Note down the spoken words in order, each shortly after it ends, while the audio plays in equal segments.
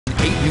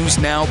8 News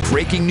Now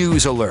breaking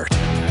news alert.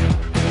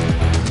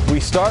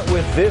 We start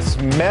with this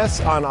mess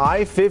on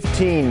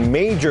I-15.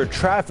 Major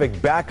traffic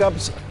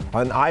backups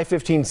on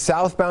I-15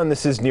 southbound.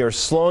 This is near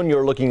Sloan.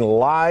 You're looking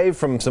live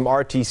from some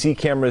RTC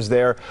cameras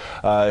there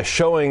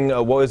showing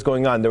what is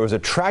going on. There was a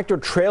tractor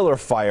trailer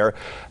fire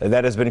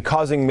that has been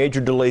causing major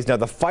delays. Now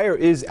the fire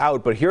is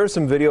out, but here's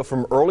some video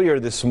from earlier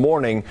this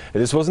morning.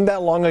 This wasn't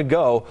that long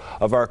ago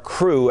of our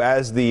crew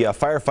as the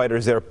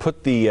firefighters there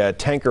put the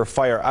tanker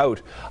fire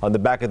out on the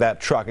back of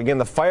that truck. Again,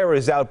 the fire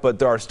is out, but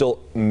there are still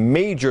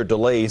major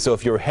delays. So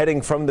if you're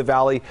heading from the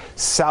valley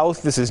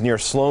south, this is near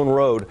Sloan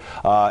Road.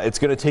 It's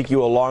going to take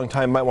you a long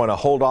time. Might want to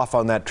hold off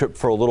on that trip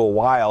for a little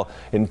while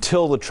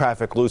until the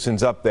traffic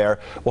loosens up there.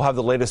 We'll have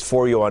the latest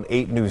for you on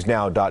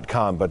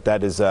 8newsnow.com, but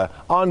that is an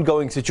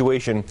ongoing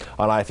situation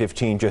on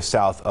I-15 just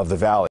south of the valley.